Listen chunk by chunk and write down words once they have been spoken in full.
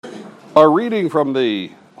Our reading from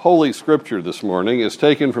the Holy Scripture this morning is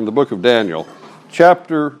taken from the book of Daniel,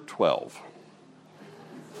 chapter 12.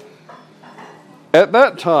 At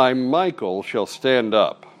that time Michael shall stand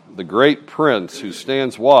up, the great prince who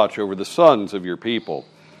stands watch over the sons of your people,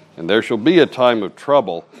 and there shall be a time of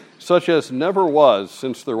trouble, such as never was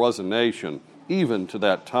since there was a nation, even to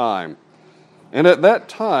that time. And at that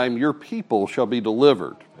time your people shall be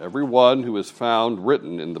delivered, every one who is found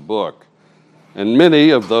written in the book. And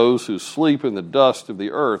many of those who sleep in the dust of the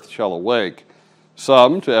earth shall awake,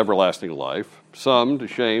 some to everlasting life, some to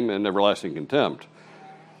shame and everlasting contempt.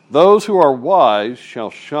 Those who are wise shall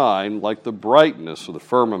shine like the brightness of the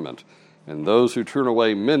firmament, and those who turn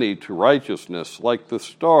away many to righteousness like the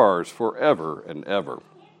stars forever and ever.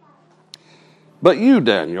 But you,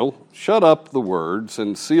 Daniel, shut up the words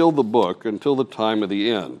and seal the book until the time of the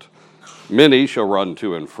end. Many shall run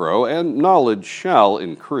to and fro, and knowledge shall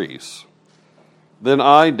increase. Then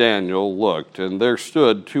I, Daniel, looked, and there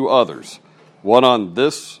stood two others, one on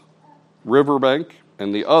this riverbank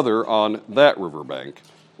and the other on that riverbank.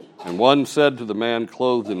 And one said to the man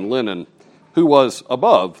clothed in linen, who was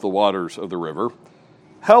above the waters of the river,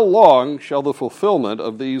 "How long shall the fulfillment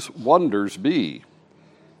of these wonders be?"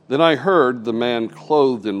 Then I heard the man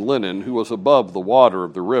clothed in linen, who was above the water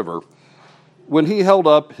of the river, when he held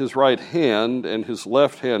up his right hand and his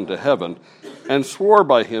left hand to heaven, and swore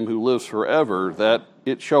by him who lives forever that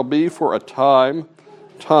it shall be for a time,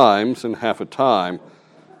 times, and half a time,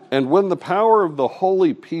 and when the power of the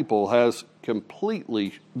holy people has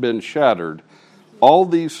completely been shattered, all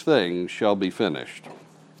these things shall be finished.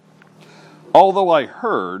 Although I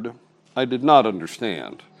heard, I did not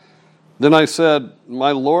understand. Then I said,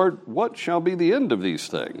 "My Lord, what shall be the end of these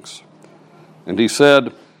things?" And he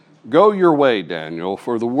said, "Go your way, Daniel,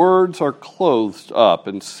 for the words are closed up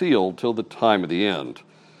and sealed till the time of the end.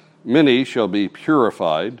 Many shall be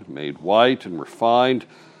purified, made white and refined,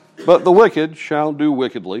 but the wicked shall do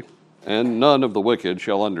wickedly, and none of the wicked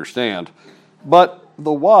shall understand, but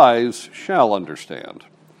the wise shall understand.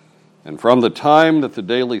 And from the time that the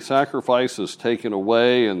daily sacrifice is taken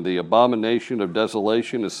away and the abomination of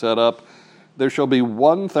desolation is set up, there shall be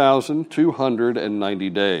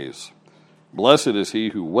 1,290 days. Blessed is he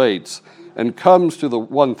who waits and comes to the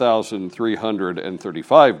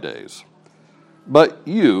 1,335 days. But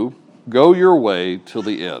you go your way till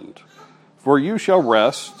the end, for you shall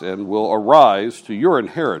rest and will arise to your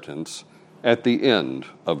inheritance at the end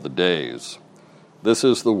of the days." This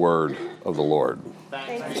is the word of the Lord.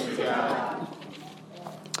 Thanks be to God.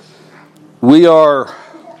 We are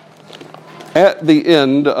at the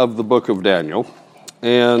end of the book of Daniel,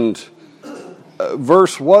 and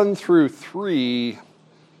verse 1 through 3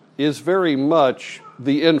 is very much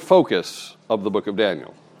the in focus of the book of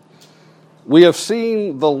Daniel. We have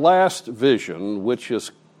seen the last vision, which is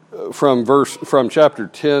from chapter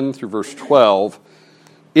 10 through verse 12.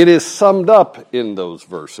 It is summed up in those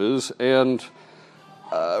verses, and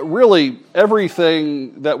really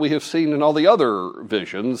everything that we have seen in all the other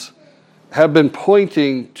visions have been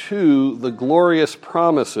pointing to the glorious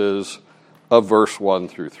promises of verse 1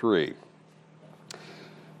 through 3.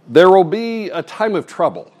 There will be a time of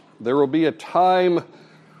trouble. There will be a time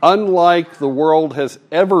unlike the world has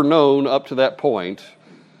ever known up to that point,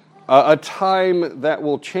 a time that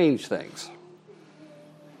will change things.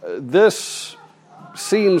 This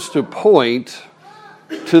seems to point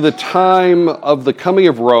to the time of the coming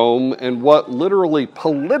of Rome and what literally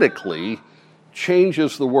politically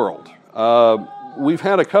changes the world. We've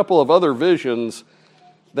had a couple of other visions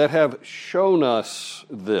that have shown us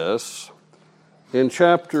this. In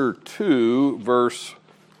chapter 2, verse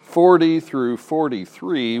 40 through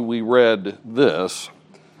 43, we read this.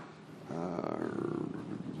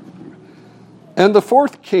 And the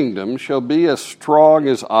fourth kingdom shall be as strong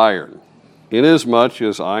as iron, inasmuch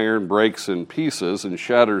as iron breaks in pieces and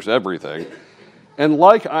shatters everything. And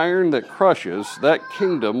like iron that crushes, that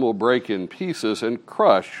kingdom will break in pieces and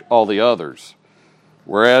crush all the others.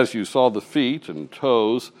 Whereas you saw the feet and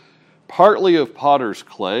toes, partly of potter's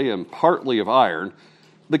clay and partly of iron,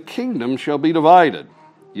 the kingdom shall be divided.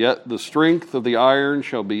 Yet the strength of the iron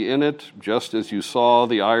shall be in it, just as you saw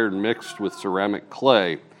the iron mixed with ceramic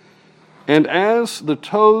clay. And as the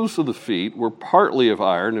toes of the feet were partly of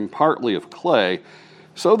iron and partly of clay,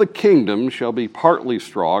 so the kingdom shall be partly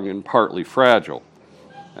strong and partly fragile.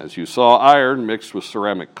 As you saw iron mixed with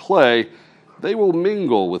ceramic clay, they will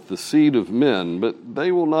mingle with the seed of men, but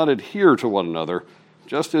they will not adhere to one another,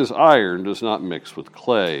 just as iron does not mix with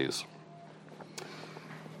clays.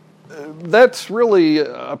 That's really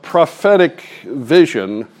a prophetic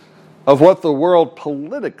vision of what the world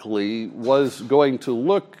politically was going to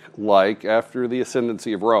look like after the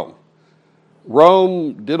ascendancy of Rome.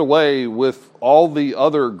 Rome did away with all the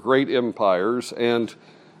other great empires, and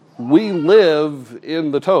we live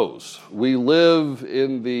in the toes. We live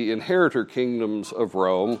in the inheritor kingdoms of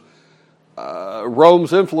Rome.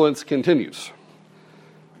 Rome's influence continues.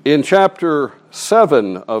 In chapter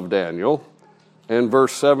 7 of Daniel, and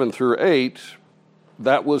verse 7 through 8,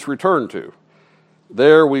 that was returned to.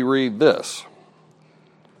 There we read this.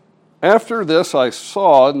 After this I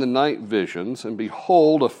saw in the night visions, and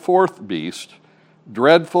behold, a fourth beast,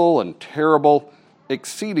 dreadful and terrible,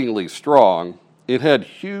 exceedingly strong. It had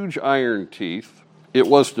huge iron teeth. It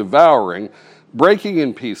was devouring, breaking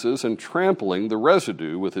in pieces and trampling the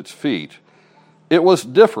residue with its feet. It was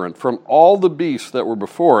different from all the beasts that were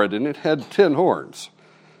before it, and it had 10 horns.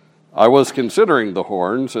 I was considering the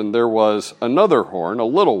horns, and there was another horn, a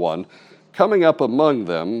little one, coming up among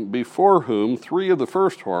them, before whom 3 of the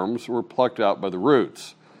first horns were plucked out by the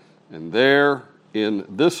roots. And there, in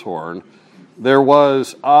this horn, there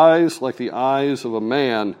was eyes like the eyes of a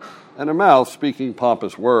man, and a mouth speaking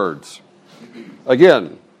pompous words.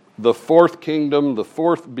 Again, the fourth kingdom, the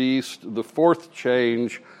fourth beast, the fourth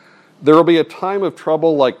change. There will be a time of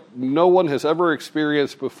trouble like no one has ever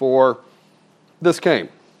experienced before. This came.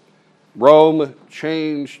 Rome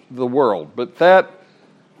changed the world, but that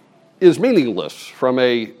is meaningless from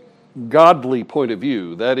a godly point of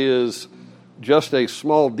view. That is just a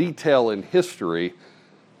small detail in history.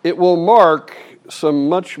 It will mark some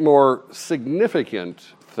much more significant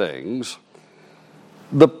things.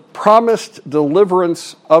 The promised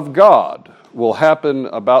deliverance of God will happen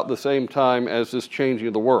about the same time as this changing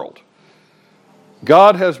of the world.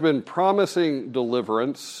 God has been promising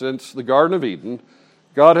deliverance since the Garden of Eden.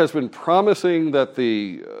 God has been promising that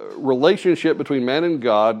the relationship between man and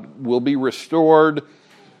God will be restored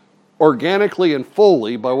organically and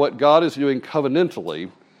fully by what God is doing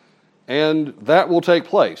covenantally, and that will take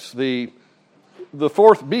place. The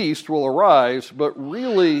fourth beast will arise, but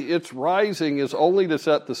really its rising is only to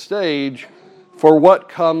set the stage for what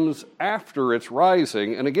comes after its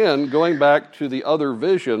rising. And again, going back to the other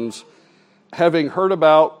visions, having heard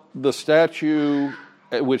about the statue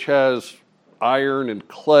which has iron and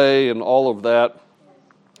clay and all of that,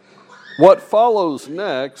 what follows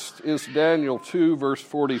next is Daniel 2, verse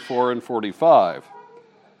 44 and 45.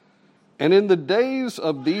 And in the days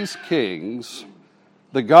of these kings,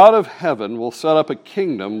 the God of heaven will set up a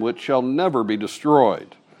kingdom which shall never be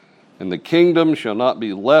destroyed, and the kingdom shall not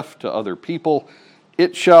be left to other people.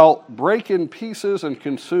 It shall break in pieces and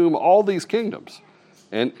consume all these kingdoms,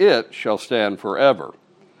 and it shall stand forever.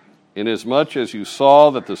 Inasmuch as you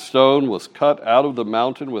saw that the stone was cut out of the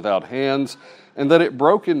mountain without hands, and that it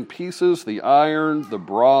broke in pieces the iron, the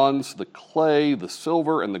bronze, the clay, the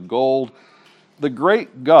silver, and the gold, the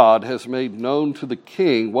great God has made known to the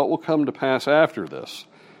king what will come to pass after this.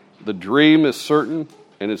 The dream is certain,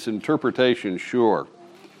 and its interpretation sure.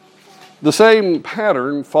 The same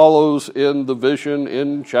pattern follows in the vision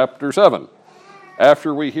in chapter 7.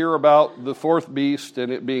 After we hear about the fourth beast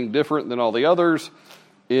and it being different than all the others,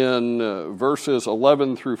 in verses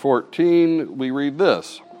 11 through 14, we read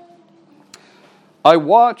this. I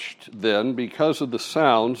watched then because of the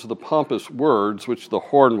sounds, the pompous words which the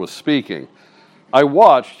horn was speaking. I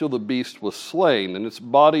watched till the beast was slain, and its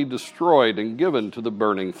body destroyed and given to the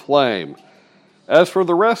burning flame. As for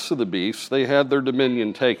the rest of the beasts, they had their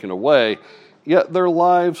dominion taken away, yet their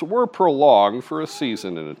lives were prolonged for a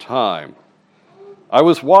season and a time. I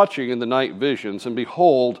was watching in the night visions, and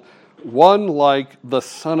behold, one like the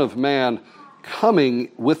Son of Man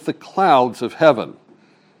coming with the clouds of heaven.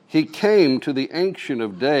 He came to the Ancient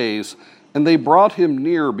of Days, and they brought him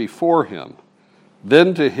near before him.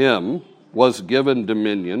 Then to him was given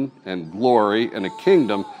dominion and glory and a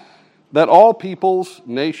kingdom, that all peoples,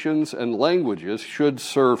 nations, and languages should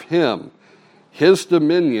serve him. His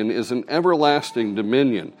dominion is an everlasting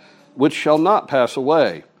dominion, which shall not pass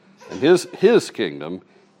away, and his kingdom,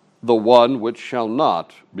 the one which shall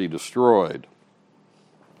not be destroyed.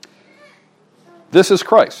 This is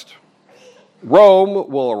Christ. Rome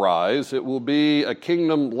will arise. It will be a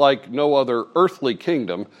kingdom like no other earthly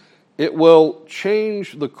kingdom. It will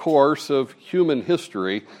change the course of human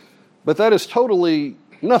history, but that is totally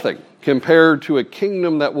nothing compared to a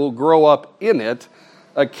kingdom that will grow up in it,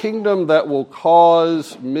 a kingdom that will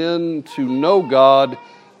cause men to know God,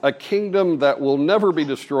 a kingdom that will never be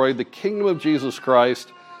destroyed, the kingdom of Jesus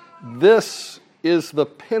Christ. This is the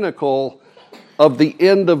pinnacle of the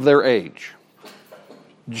end of their age.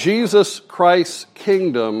 Jesus Christ's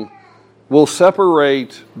kingdom will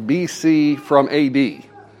separate BC from AD.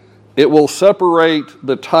 It will separate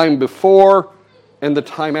the time before and the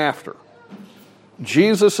time after.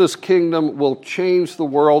 Jesus' kingdom will change the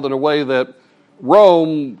world in a way that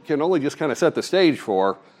Rome can only just kind of set the stage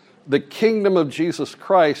for, the kingdom of Jesus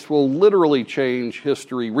Christ will literally change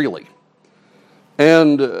history, really.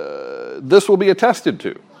 And this will be attested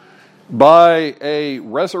to by a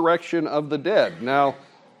resurrection of the dead. Now,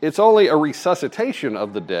 it's only a resuscitation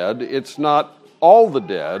of the dead. It's not all the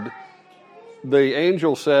dead. The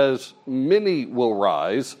angel says many will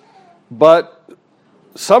rise, but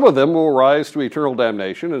some of them will rise to eternal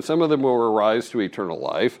damnation, and some of them will rise to eternal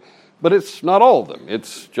life. But it's not all of them.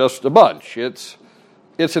 It's just a bunch. It's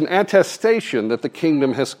an attestation that the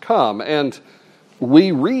kingdom has come. And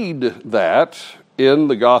we read that in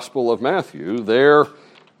the Gospel of Matthew. There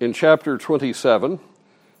in chapter 27,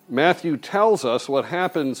 Matthew tells us what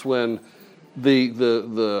happens when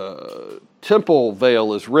the temple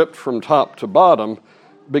veil is ripped from top to bottom,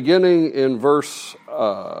 beginning in verse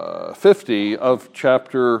 50 of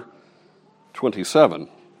chapter 27.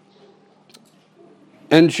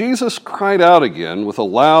 And Jesus cried out again with a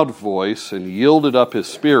loud voice and yielded up his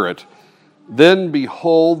spirit. Then,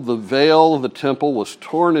 behold, the veil of the temple was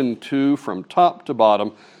torn in two from top to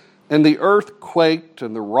bottom, and the earth quaked,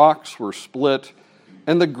 and the rocks were split,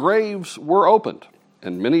 and the graves were opened.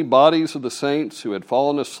 And many bodies of the saints who had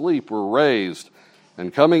fallen asleep were raised.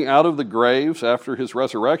 And coming out of the graves after his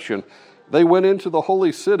resurrection, they went into the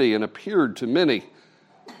holy city and appeared to many.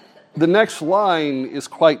 The next line is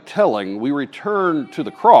quite telling. We return to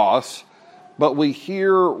the cross, but we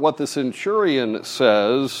hear what the centurion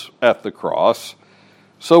says at the cross.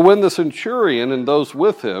 So when the centurion and those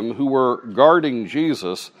with him who were guarding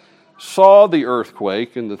Jesus saw the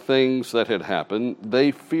earthquake and the things that had happened,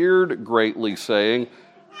 they feared greatly, saying,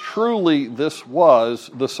 "Truly this was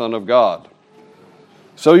the Son of God."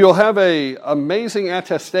 So you'll have an amazing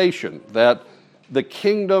attestation that the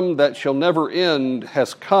kingdom that shall never end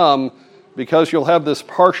has come, because you'll have this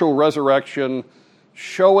partial resurrection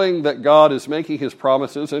showing that God is making his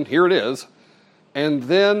promises, and here it is. And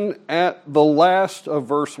then at the last of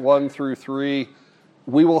verse 1 through 3,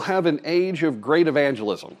 we will have an age of great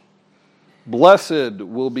evangelism. Blessed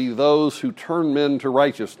will be those who turn men to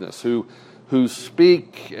righteousness, who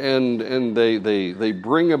speak and they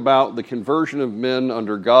bring about the conversion of men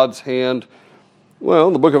under God's hand.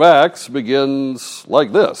 Well, the book of Acts begins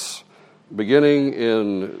like this, beginning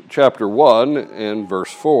in chapter 1 and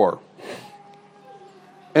verse 4.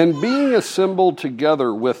 And being assembled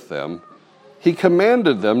together with them, he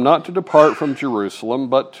commanded them not to depart from Jerusalem,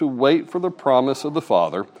 but to wait for the promise of the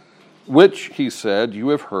Father, which, he said, you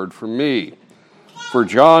have heard from me. For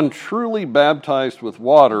John truly baptized with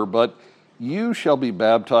water, but you shall be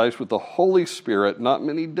baptized with the Holy Spirit not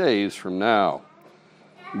many days from now.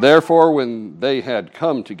 Therefore, when they had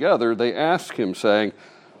come together, they asked him, saying,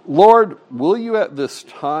 Lord, will you at this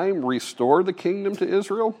time restore the kingdom to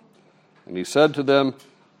Israel? And he said to them,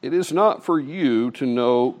 It is not for you to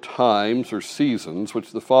know times or seasons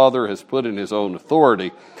which the Father has put in his own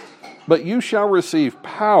authority, but you shall receive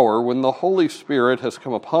power when the Holy Spirit has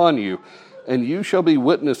come upon you, and you shall be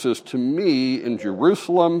witnesses to me in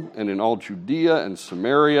Jerusalem and in all Judea and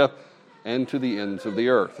Samaria and to the ends of the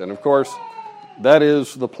earth. And of course, that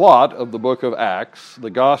is the plot of the book of Acts, the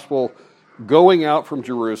gospel going out from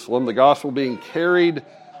Jerusalem, the gospel being carried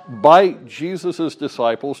by Jesus'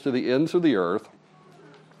 disciples to the ends of the earth.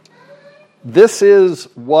 This is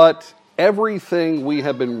what everything we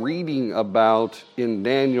have been reading about in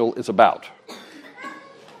Daniel is about.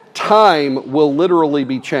 Time will literally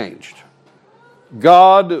be changed.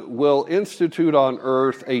 God will institute on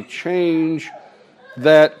earth a change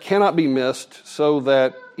that cannot be missed, so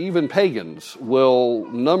that even pagans will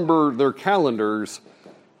number their calendars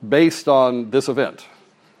based on this event.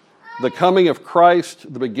 The coming of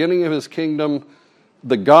Christ, the beginning of his kingdom,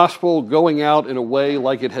 the gospel going out in a way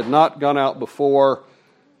like it had not gone out before.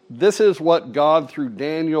 This is what God, through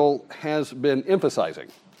Daniel, has been emphasizing.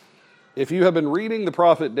 If you have been reading the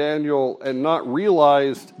prophet Daniel and not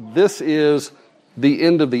realized this is the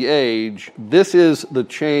end of the age, this is the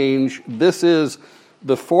change, this is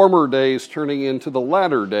the former days turning into the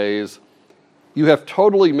latter days, you have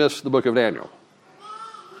totally missed the book of Daniel.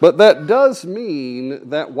 But that does mean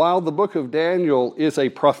that while the book of Daniel is a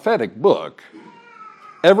prophetic book,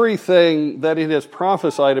 everything that it has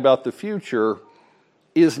prophesied about the future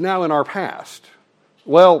is now in our past.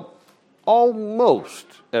 Well, almost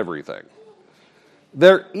everything.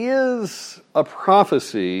 There is a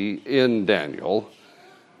prophecy in Daniel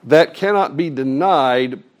that cannot be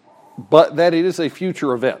denied, but that it is a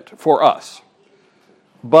future event for us.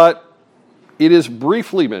 But it is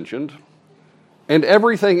briefly mentioned, and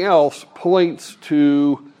everything else points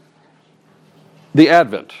to the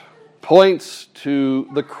Advent, points to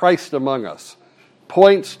the Christ among us,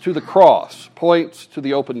 points to the cross, points to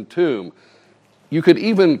the open tomb. You could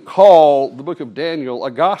even call the book of Daniel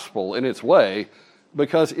a gospel in its way,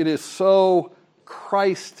 because it is so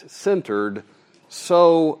Christ-centered,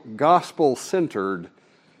 so gospel-centered.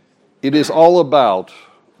 It is all about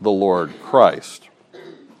the Lord Christ.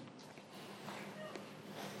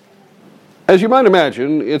 As you might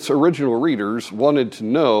imagine, its original readers wanted to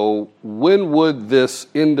know, when would this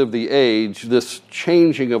end of the age, this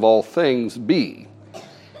changing of all things, be?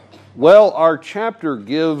 Well, our chapter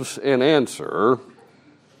gives an answer,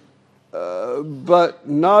 but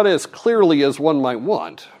not as clearly as one might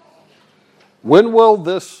want. When will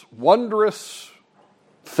this wondrous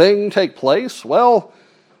thing take place? Well,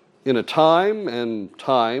 in a time and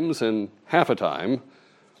times and half a time,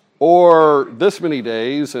 or this many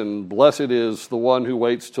days, and blessed is the one who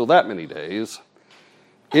waits till that many days.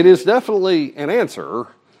 It is definitely an answer,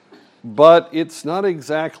 but it's not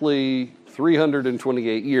exactly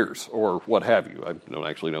 328 years, or what have you. I don't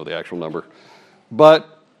actually know the actual number.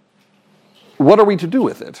 But what are we to do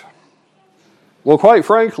with it? Well, quite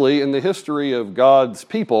frankly, in the history of God's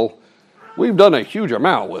people, we've done a huge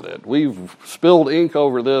amount with it. We've spilled ink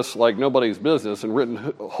over this like nobody's business and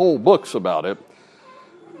written whole books about it.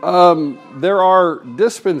 There are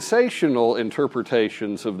dispensational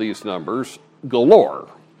interpretations of these numbers galore.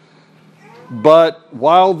 But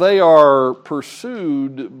while they are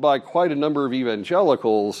pursued by quite a number of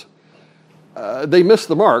evangelicals, they miss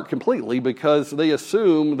the mark completely, because they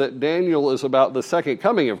assume that Daniel is about the second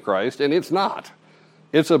coming of Christ, and it's not.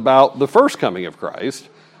 It's about the first coming of Christ.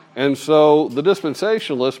 And so the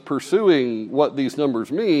dispensationalists pursuing what these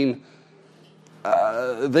numbers mean,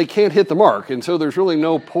 they can't hit the mark. And so there's really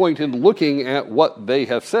no point in looking at what they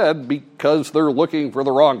have said, because they're looking for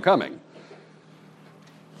the wrong coming.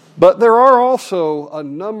 But there are also a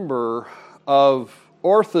number of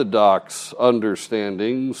orthodox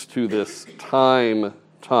understandings to this time,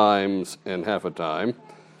 times, and half a time.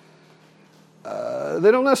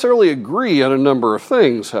 They don't necessarily agree on a number of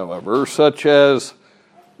things, however, such as,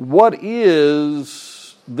 what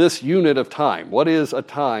is this unit of time? What is a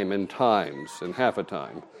time and times and half a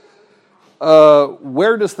time?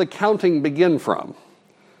 Where does the counting begin from?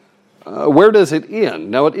 Where does it end?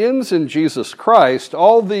 Now, it ends in Jesus Christ.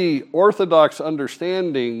 All the orthodox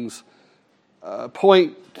understandings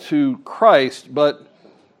point to Christ, but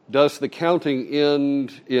does the counting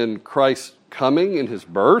end in Christ's coming, in his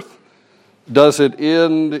birth? Does it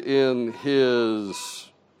end in his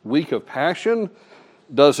week of passion?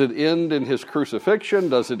 Does it end in his crucifixion?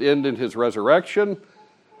 Does it end in his resurrection?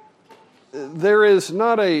 There is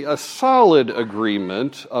not a solid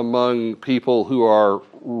agreement among people who are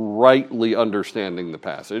rightly understanding the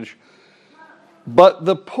passage, but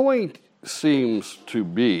the point seems to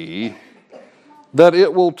be that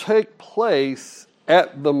it will take place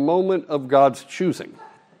at the moment of God's choosing.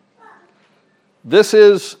 This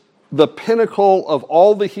is the pinnacle of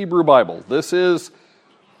all the Hebrew Bible. This is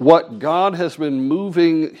what God has been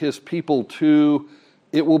moving his people to.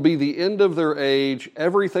 It will be the end of their age.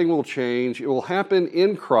 Everything will change. It will happen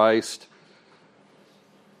in Christ.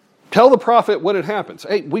 Tell the prophet when it happens.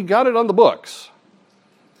 Hey, we got it on the books.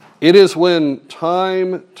 It is when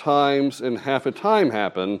time, times, and half a time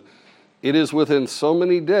happen. It is within so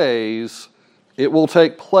many days. It will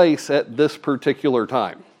take place at this particular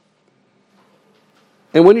time.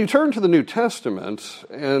 And when you turn to the New Testament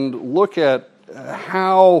and look at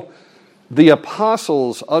how the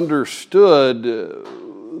apostles understood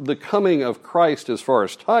the coming of Christ as far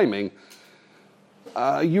as timing,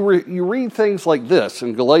 you read things like this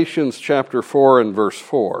in Galatians chapter 4 and verse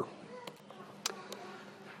 4.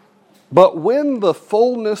 But when the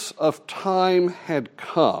fullness of time had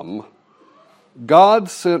come, God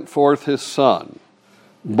sent forth his Son,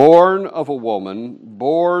 born of a woman,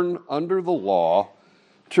 born under the law,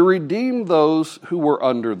 to redeem those who were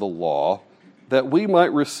under the law, that we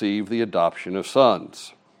might receive the adoption of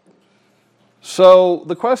sons. So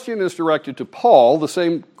the question is directed to Paul, the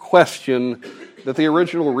same question that the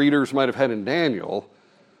original readers might have had in Daniel.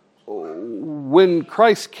 When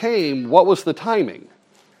Christ came, what was the timing?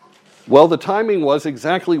 Well, the timing was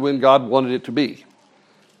exactly when God wanted it to be.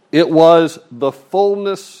 It was the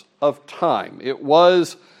fullness of time. It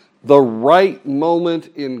was the right moment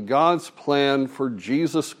in God's plan for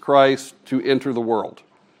Jesus Christ to enter the world.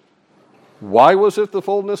 Why was it the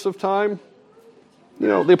fullness of time?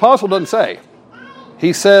 The apostle doesn't say.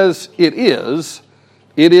 He says it is.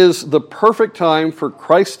 It is the perfect time for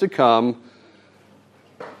Christ to come.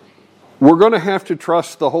 We're going to have to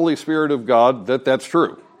trust the Holy Spirit of God that that's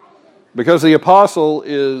true. Because the apostle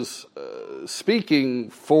is speaking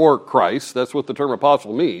for Christ. That's what the term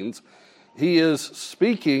apostle means. He is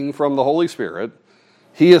speaking from the Holy Spirit.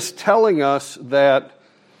 He is telling us that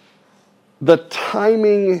the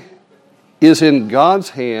timing is in God's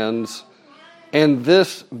hands, and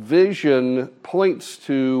this vision points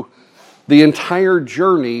to the entire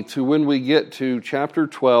journey to when we get to chapter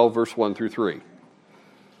 12, verse 1 through 3.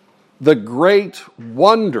 The great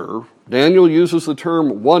wonder, Daniel uses the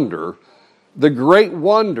term wonder, the great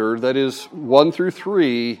wonder that is 1 through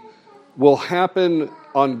 3 will happen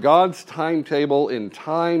on God's timetable in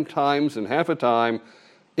time, times, and half a time.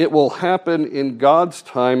 It will happen in God's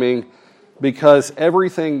timing because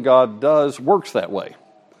everything God does works that way.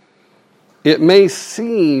 It may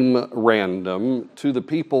seem random to the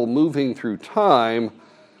people moving through time,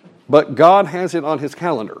 but God has it on his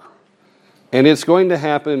calendar. And it's going to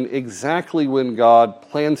happen exactly when God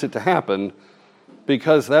plans it to happen,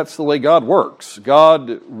 because that's the way God works.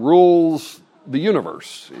 God rules the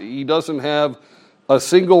universe. He doesn't have a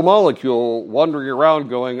single molecule wandering around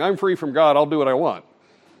going, I'm free from God, I'll do what I want.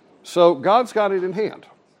 So God's got it in hand.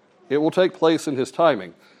 It will take place in his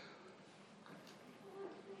timing.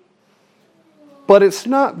 But it's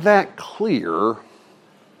not that clear,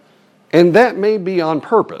 and that may be on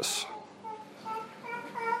purpose.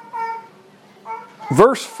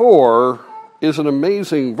 Verse 4 is an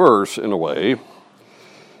amazing verse in a way.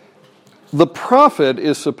 The prophet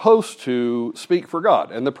is supposed to speak for God,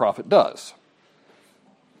 and the prophet does.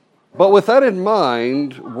 But with that in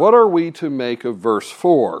mind, what are we to make of verse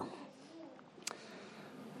 4?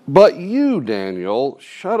 But you, Daniel,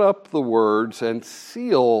 shut up the words and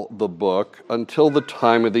seal the book until the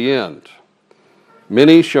time of the end.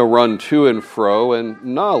 Many shall run to and fro, and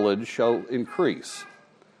knowledge shall increase.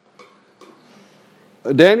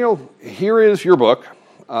 Daniel, here is your book.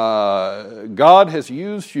 God has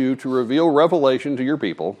used you to reveal revelation to your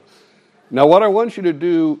people. Now what I want you to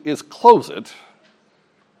do is close it,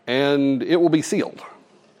 and it will be sealed.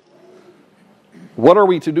 What are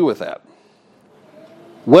we to do with that?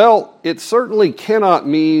 Well, it certainly cannot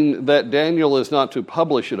mean that Daniel is not to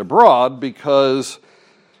publish it abroad, because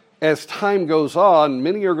as time goes on,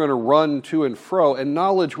 many are going to run to and fro, and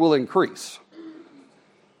knowledge will increase.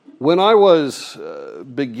 When I was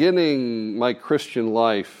beginning my Christian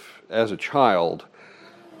life as a child,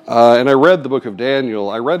 and I read the book of Daniel,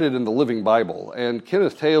 I read it in the Living Bible, and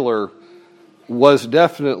Kenneth Taylor was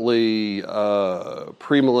definitely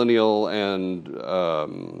premillennial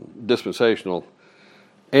and dispensational.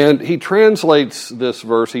 And he translates this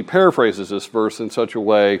verse, he paraphrases this verse in such a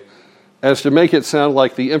way as to make it sound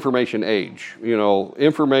like the information age. You know,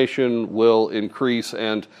 information will increase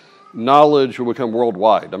and knowledge will become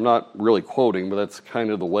worldwide. I'm not really quoting, but that's kind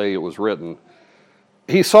of the way it was written.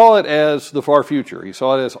 He saw it as the far future. He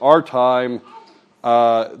saw it as our time.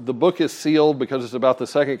 The book is sealed because it's about the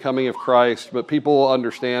second coming of Christ, but people will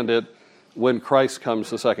understand it when Christ comes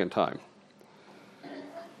the second time.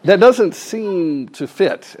 That doesn't seem to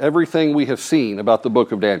fit everything we have seen about the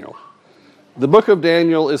book of Daniel. The book of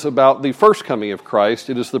Daniel is about the first coming of Christ.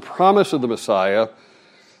 It is the promise of the Messiah.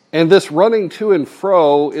 And this running to and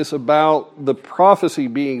fro is about the prophecy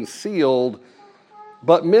being sealed,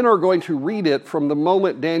 but men are going to read it from the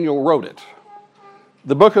moment Daniel wrote it.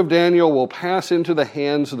 The book of Daniel will pass into the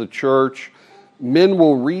hands of the church. Men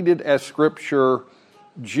will read it as scripture.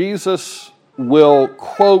 Jesus will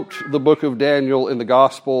quote the book of Daniel in the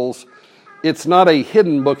Gospels. It's not a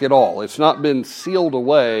hidden book at all. It's not been sealed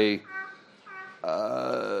away.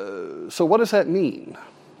 So what does that mean?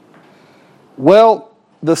 Well,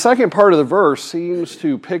 the second part of the verse seems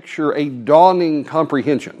to picture a dawning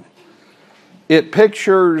comprehension. It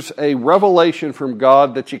pictures a revelation from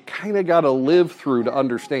God that you kind of got to live through to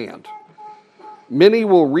understand. Many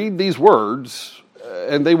will read these words,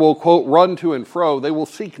 and they will, quote, run to and fro. They will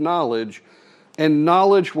seek knowledge, and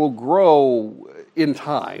knowledge will grow in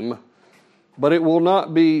time, but it will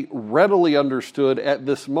not be readily understood at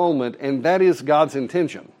this moment, and that is God's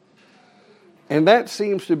intention. And that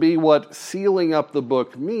seems to be what sealing up the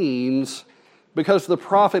book means, because the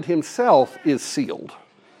prophet himself is sealed.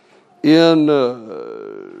 In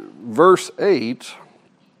verse 8,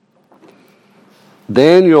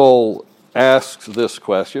 Daniel asks this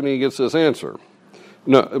question, and he gets this answer.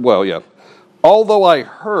 Although I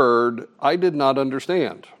heard, I did not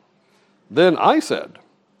understand. Then I said,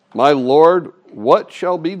 my Lord, what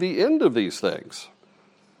shall be the end of these things?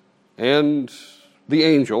 And the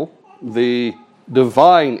angel, the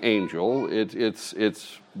divine angel,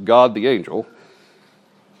 it's God the angel,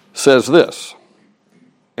 says this.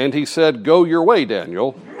 And he said, go your way,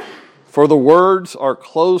 Daniel, for the words are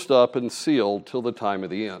closed up and sealed till the time of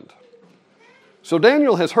the end. So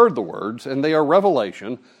Daniel has heard the words, and they are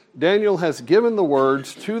revelation. Daniel has given the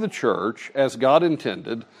words to the church as God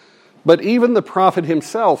intended, but even the prophet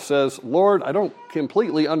himself says, Lord, I don't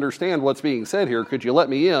completely understand what's being said here. Could you let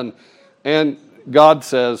me in? And God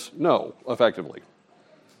says, no, effectively.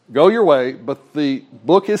 Go your way, but the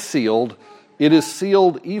book is sealed. It is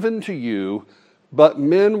sealed even to you, but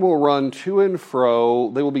men will run to and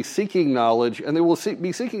fro. They will be seeking knowledge, and they will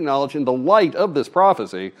be seeking knowledge in the light of this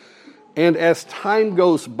prophecy. And as time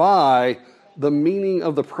goes by, the meaning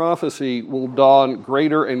of the prophecy will dawn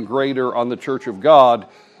greater and greater on the church of God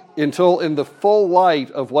until in the full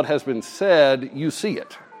light of what has been said, you see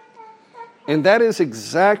it. And that is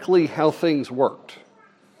exactly how things worked.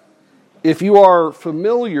 If you are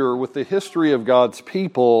familiar with the history of God's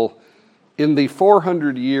people in the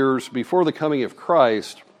 400 years before the coming of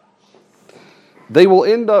Christ, they will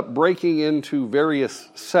end up breaking into various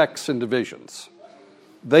sects and divisions.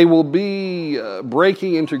 They will be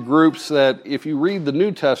breaking into groups that, if you read the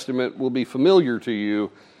New Testament, will be familiar to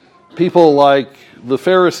you. People like the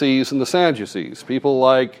Pharisees and the Sadducees, people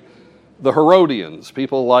like the Herodians,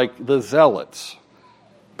 people like the Zealots,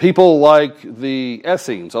 people like the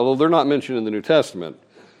Essenes, although they're not mentioned in the New Testament.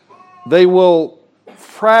 They will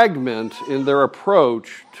fragment in their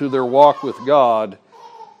approach to their walk with God,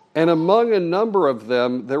 and among a number of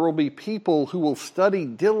them, there will be people who will study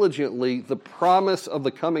diligently the promise of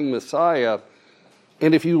the coming Messiah.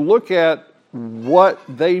 And if you look at what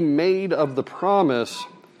they made of the promise,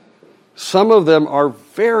 some of them are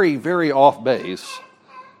very, very off base,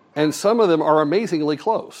 and some of them are amazingly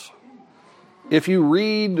close. If you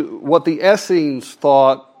read what the Essenes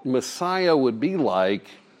thought Messiah would be like,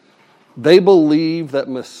 they believe that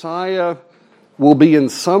Messiah will be in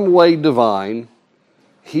some way divine.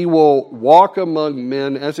 He will walk among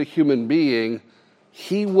men as a human being.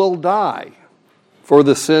 He will die for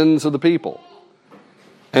the sins of the people.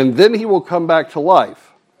 And then he will come back to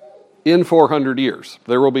life in 400 years.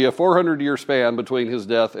 There will be a 400-year span between his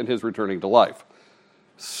death and his returning to life.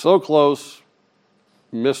 So close,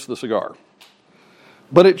 missed the cigar.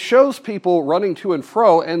 But it shows people running to and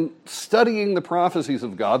fro and studying the prophecies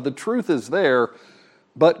of God. The truth is there,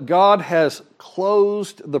 but God has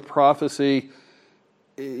closed the prophecy.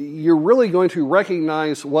 You're really going to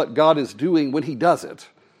recognize what God is doing when he does it.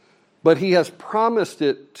 But he has promised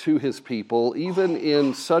it to his people, even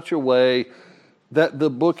in such a way that the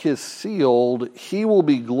book is sealed. He will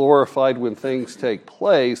be glorified when things take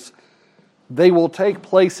place. They will take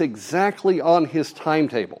place exactly on his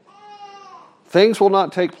timetable. Things will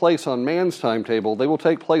not take place on man's timetable. They will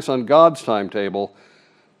take place on God's timetable.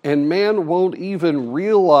 And man won't even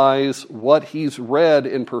realize what he's read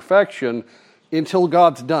in perfection until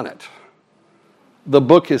God's done it. The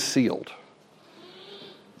book is sealed.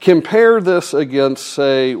 Compare this against,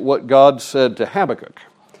 say, what God said to Habakkuk.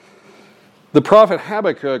 The prophet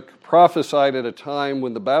Habakkuk prophesied at a time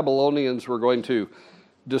when the Babylonians were going to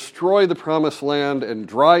destroy the promised land and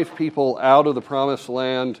drive people out of the promised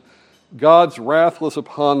land. God's wrath was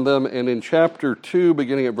upon them, and in chapter 2,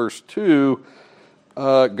 beginning at verse 2,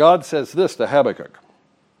 God says this to Habakkuk.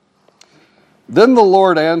 Then the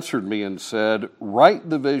Lord answered me and said, write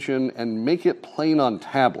the vision and make it plain on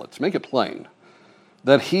tablets, make it plain,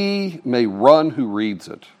 that he may run who reads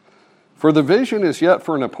it. For the vision is yet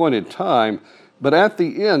for an appointed time, but at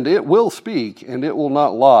the end it will speak, and it will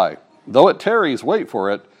not lie. Though it tarries, wait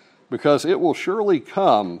for it, because it will surely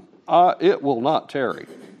come, it will not tarry.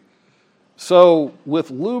 So, with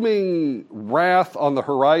looming wrath on the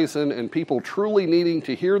horizon and people truly needing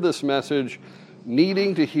to hear this message,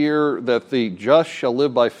 needing to hear that the just shall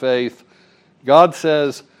live by faith, God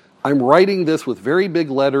says, I'm writing this with very big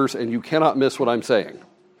letters and you cannot miss what I'm saying.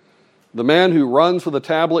 The man who runs with a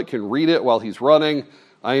tablet can read it while he's running.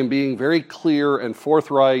 I am being very clear and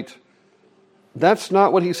forthright. That's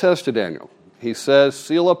not what he says to Daniel. He says,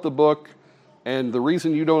 seal up the book, and the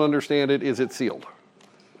reason you don't understand it is it's sealed.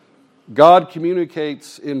 God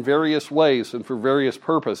communicates in various ways and for various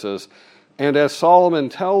purposes, and as Solomon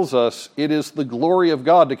tells us, it is the glory of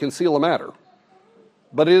God to conceal a matter,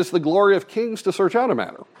 but it is the glory of kings to search out a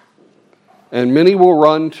matter. And many will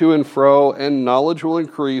run to and fro, and knowledge will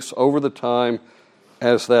increase over the time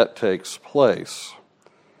as that takes place.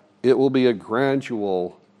 It will be a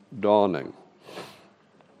gradual dawning.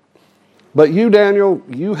 But you, Daniel,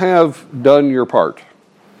 you have done your part.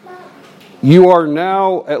 You are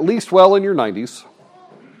now at least well in your 90s.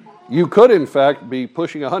 You could, in fact, be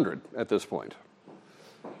pushing 100 at this point.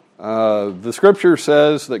 The scripture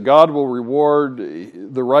says that God will reward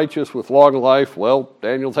the righteous with long life. Well,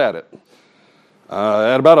 Daniel's had it.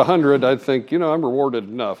 At about 100, I'd think, I'm rewarded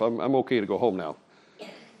enough. I'm okay to go home now.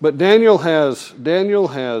 But Daniel has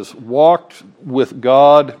walked with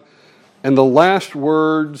God, and the last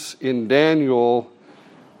words in Daniel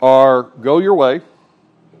are, go your way,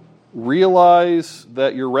 realize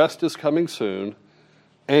that your rest is coming soon,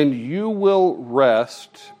 and you will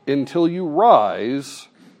rest until you rise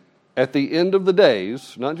at the end of the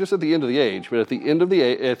days, not just at the end of the age, but at the end of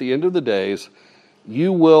the days,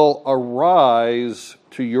 you will arise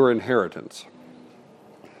to your inheritance.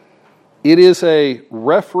 It is a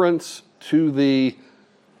reference to the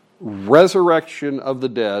resurrection of the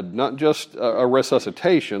dead, not just a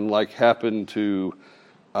resuscitation like happened to,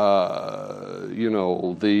 yeah,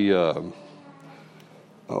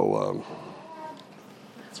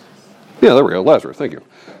 there we go, Lazarus, thank you.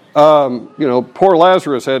 Poor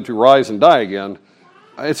Lazarus had to rise and die again.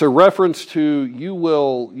 It's a reference to you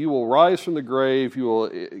will rise from the grave, you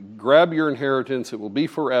will grab your inheritance, it will be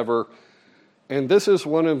forever. And this is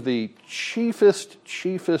one of the chiefest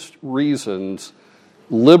reasons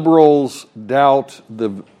liberals doubt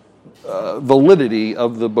the validity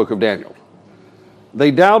of the book of Daniel.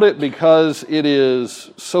 They doubt it because it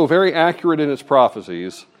is so very accurate in its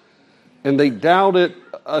prophecies, and they doubt it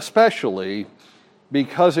especially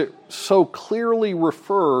because it so clearly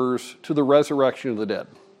refers to the resurrection of the dead.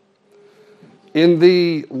 In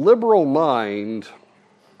the liberal mind,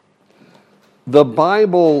 the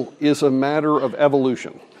Bible is a matter of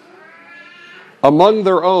evolution. Among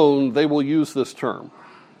their own, they will use this term.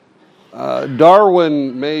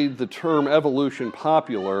 Darwin made the term evolution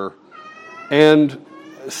popular, and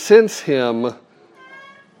since him,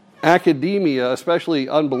 academia, especially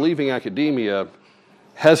unbelieving academia,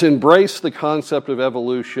 has embraced the concept of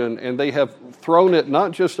evolution, and they have thrown it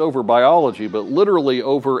not just over biology, but literally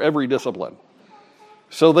over every discipline.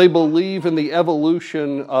 So they believe in the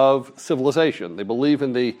evolution of civilization. They believe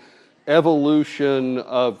in the evolution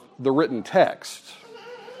of the written text.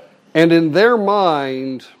 And in their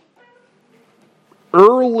mind,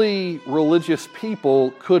 early religious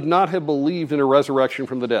people could not have believed in a resurrection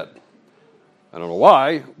from the dead. I don't know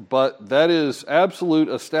why, but that is absolute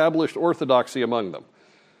established orthodoxy among them.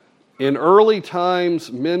 In early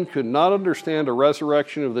times, men could not understand a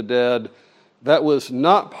resurrection of the dead. That was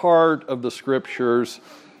not part of the Scriptures.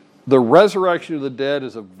 The resurrection of the dead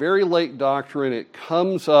is a very late doctrine. It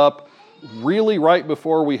comes up really right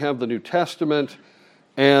before we have the New Testament,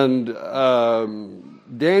 and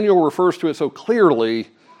Daniel refers to it so clearly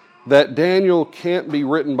that Daniel can't be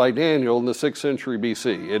written by Daniel in the 6th century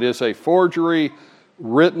BC. It is a forgery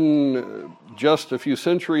written just a few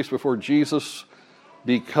centuries before Jesus,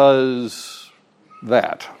 because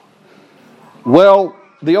that. Well,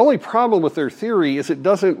 the only problem with their theory is it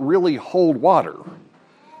doesn't really hold water.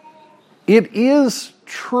 It is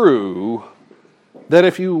true that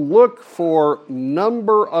if you look for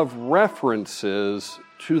number of references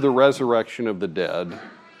to the resurrection of the dead,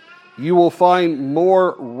 you will find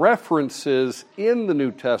more references in the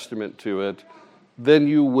New Testament to it than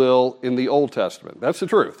you will in the Old Testament. That's the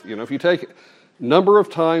truth. If you take number of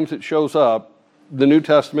times it shows up, the New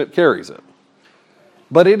Testament carries it.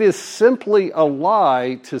 But it is simply a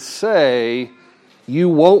lie to say you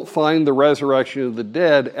won't find the resurrection of the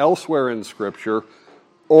dead elsewhere in Scripture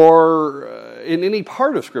or in any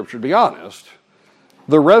part of Scripture, to be honest.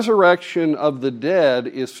 The resurrection of the dead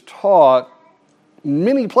is taught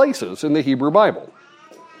many places in the Hebrew Bible.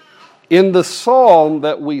 In the psalm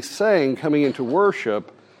that we sang coming into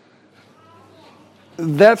worship,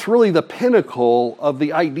 that's really the pinnacle of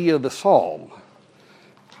the idea of the psalm.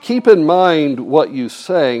 Keep in mind what you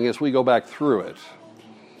sang as we go back through it.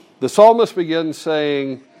 The psalmist begins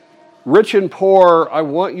saying, "Rich and poor, I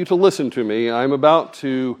want you to listen to me. I'm about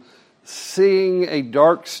to sing a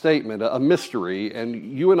dark statement, a mystery, and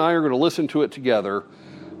you and I are going to listen to it together.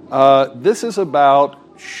 This is about,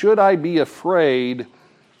 should I be afraid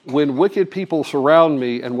when wicked people surround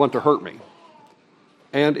me and want to hurt me?"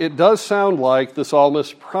 And it does sound like the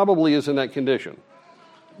psalmist probably is in that condition.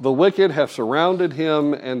 The wicked have surrounded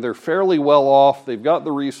him, and they're fairly well off. They've got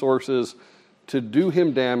the resources to do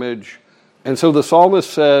him damage. And so the psalmist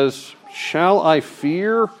says, "Shall I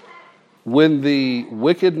fear when the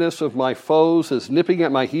wickedness of my foes is nipping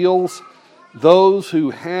at my heels? Those who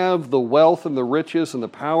have the wealth and the riches and the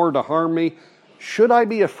power to harm me, should I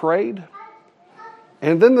be afraid?"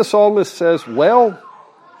 And then the psalmist says, well,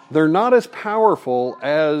 they're not as powerful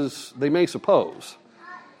as they may suppose.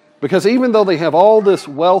 Because even though they have all this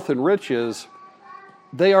wealth and riches,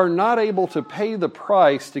 they are not able to pay the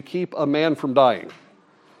price to keep a man from dying.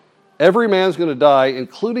 Every man's going to die,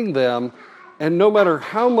 including them, and no matter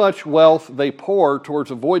how much wealth they pour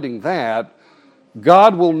towards avoiding that,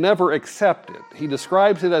 God will never accept it. He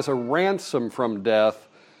describes it as a ransom from death,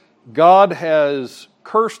 God has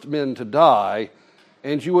cursed men to die,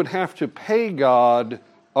 and you would have to pay God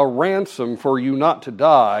a ransom for you not to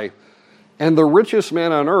die. And the richest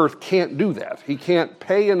man on earth can't do that. He can't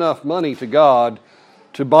pay enough money to God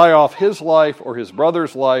to buy off his life or his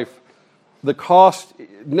brother's life. The cost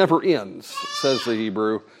never ends, says the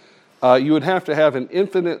Hebrew. You would have to have an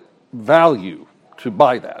infinite value to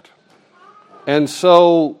buy that. And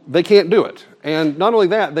so they can't do it. And not only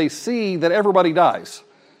that, they see that everybody dies.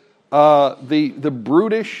 The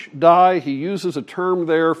brutish die. He uses a term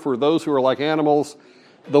there for those who are like animals.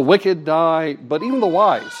 The wicked die, but even the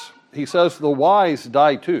wise. He says the wise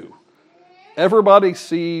die too. Everybody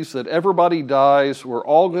sees that everybody dies. We're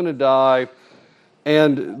all going to die.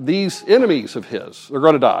 And these enemies of his are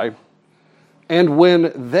going to die. And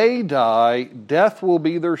when they die, death will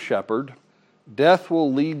be their shepherd. Death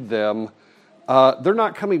will lead them. They're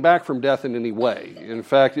not coming back from death in any way. In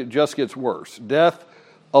fact, it just gets worse. Death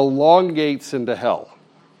elongates into hell.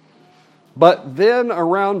 But then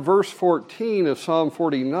around verse 14 of Psalm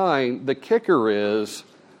 49, the kicker is,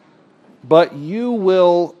 but you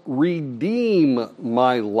will redeem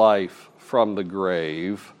my life from the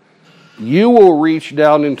grave. You will reach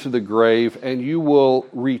down into the grave and you will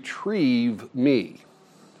retrieve me.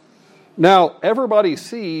 Now, everybody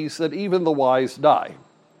sees that even the wise die.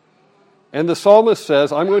 And the psalmist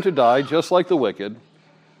says, I'm going to die just like the wicked.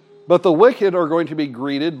 But the wicked are going to be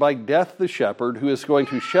greeted by Death the shepherd, who is going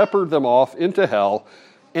to shepherd them off into hell.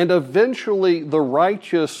 And eventually the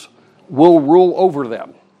righteous will rule over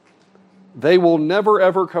them. They will never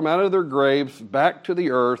ever come out of their graves back to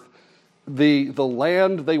the earth. The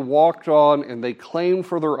land they walked on and they claimed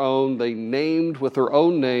for their own, they named with their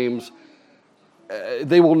own names,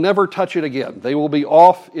 they will never touch it again. They will be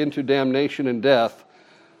off into damnation and death.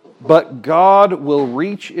 But God will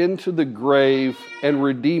reach into the grave and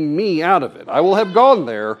redeem me out of it. I will have gone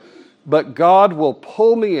there, but God will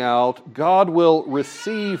pull me out. God will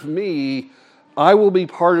receive me. I will be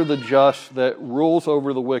part of the just that rules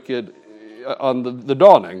over the wicked on the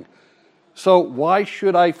dawning. So why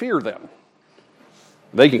should I fear them?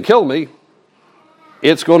 They can kill me.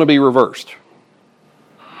 It's going to be reversed.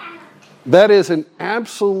 That is an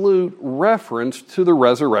absolute reference to the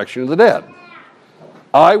resurrection of the dead.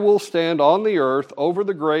 I will stand on the earth over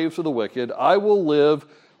the graves of the wicked. I will live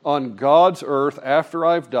on God's earth after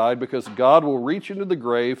I've died because God will reach into the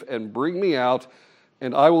grave and bring me out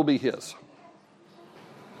and I will be his.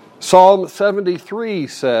 Psalm 73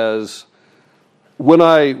 says, when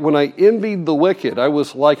I envied the wicked, I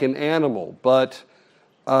was like an animal, but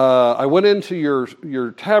I went into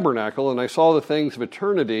your tabernacle and I saw the things of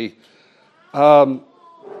eternity. I'm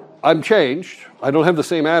changed. I don't have the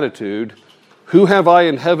same attitude. Who have I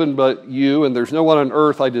in heaven but you? And there's no one on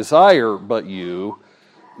earth I desire but you.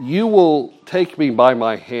 You will take me by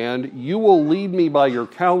my hand. You will lead me by your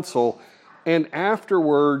counsel. And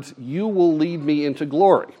afterwards, you will lead me into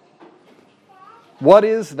glory. What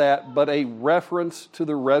is that but a reference to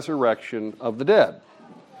the resurrection of the dead?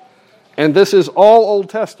 And this is all Old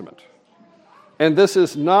Testament. And this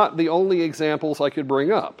is not the only examples I could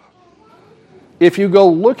bring up. If you go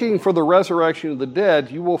looking for the resurrection of the dead,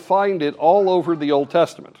 you will find it all over the Old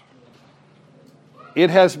Testament. It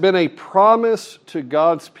has been a promise to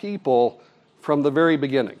God's people from the very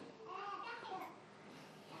beginning.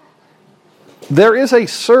 There is a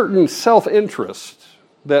certain self-interest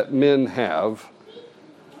that men have.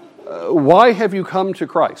 Why have you come to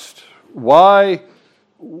Christ? Why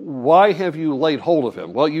have you laid hold of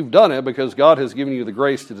him? Well, you've done it because God has given you the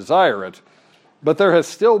grace to desire it. But there has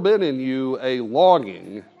still been in you a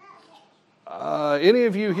longing. Any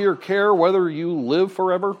of you here care whether you live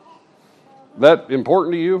forever? That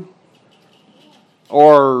important to you?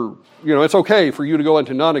 Or, it's okay for you to go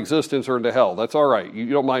into non-existence or into hell. That's all right. You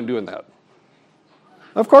don't mind doing that.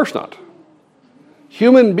 Of course not.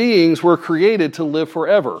 Human beings were created to live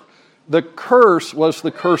forever. The curse was the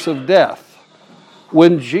curse of death.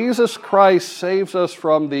 When Jesus Christ saves us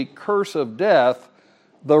from the curse of death,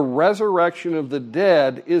 the resurrection of the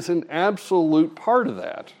dead is an absolute part of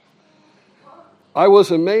that. I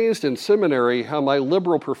was amazed in seminary how my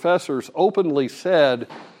liberal professors openly said,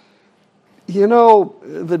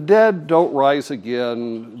 the dead don't rise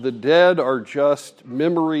again. The dead are just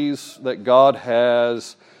memories that God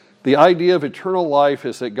has. The idea of eternal life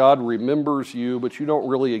is that God remembers you, but you don't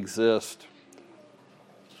really exist.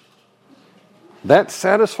 That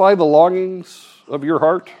satisfy the longings of your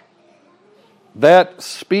heart? That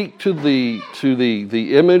speak to the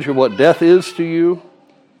image of what death is to you?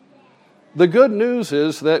 The good news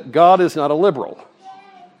is that God is not a liberal,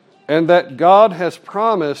 and that God has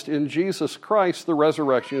promised in Jesus Christ the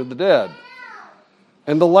resurrection of the dead.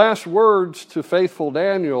 And the last words to faithful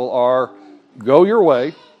Daniel are, go your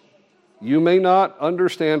way. You may not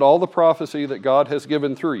understand all the prophecy that God has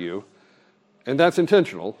given through you, and that's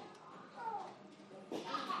intentional.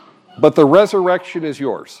 But the resurrection is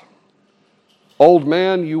yours. Old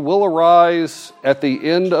man, you will arise at the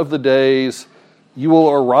end of the days. You will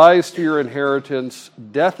arise to your inheritance.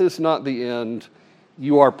 Death is not the end.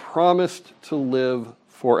 You are promised to live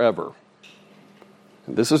forever.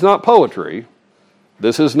 And this is not poetry.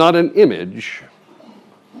 This is not an image.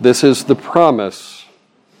 This is the promise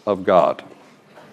of God.